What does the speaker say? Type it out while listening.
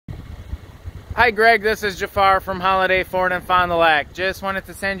Hi Greg, this is Jafar from Holiday Ford in Fond du Lac. Just wanted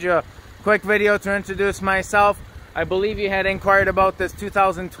to send you a quick video to introduce myself. I believe you had inquired about this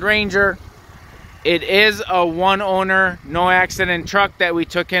 2000 Ranger. It is a one owner, no accident truck that we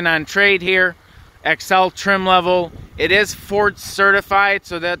took in on trade here. XL trim level. It is Ford certified,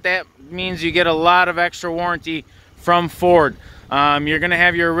 so that means you get a lot of extra warranty from Ford. You're going to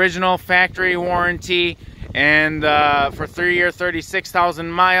have your original factory warranty, and for 3 years, 36,000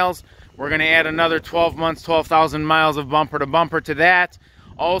 miles. We're going to add another 12 months, 12,000 miles of bumper to bumper to that.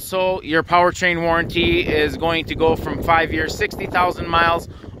 Also, your powertrain warranty is going to go from 5 years, 60,000 miles,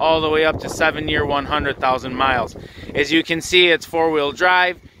 all the way up to 7 year, 100,000 miles. As you can see, it's four-wheel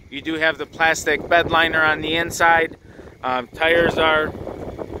drive. You do have the plastic bed liner on the inside. Tires are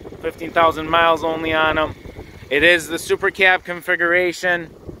 15,000 miles only on them. It is the Super Cab configuration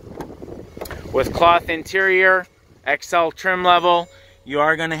with cloth interior, XL trim level. You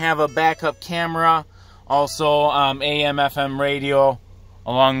are going to have a backup camera, also AM, FM radio,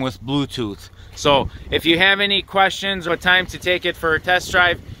 along with Bluetooth. So if you have any questions or time to take it for a test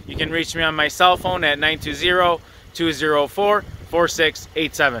drive, you can reach me on my cell phone at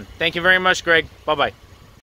 920-204-4687. Thank you very much, Greg. Bye-bye.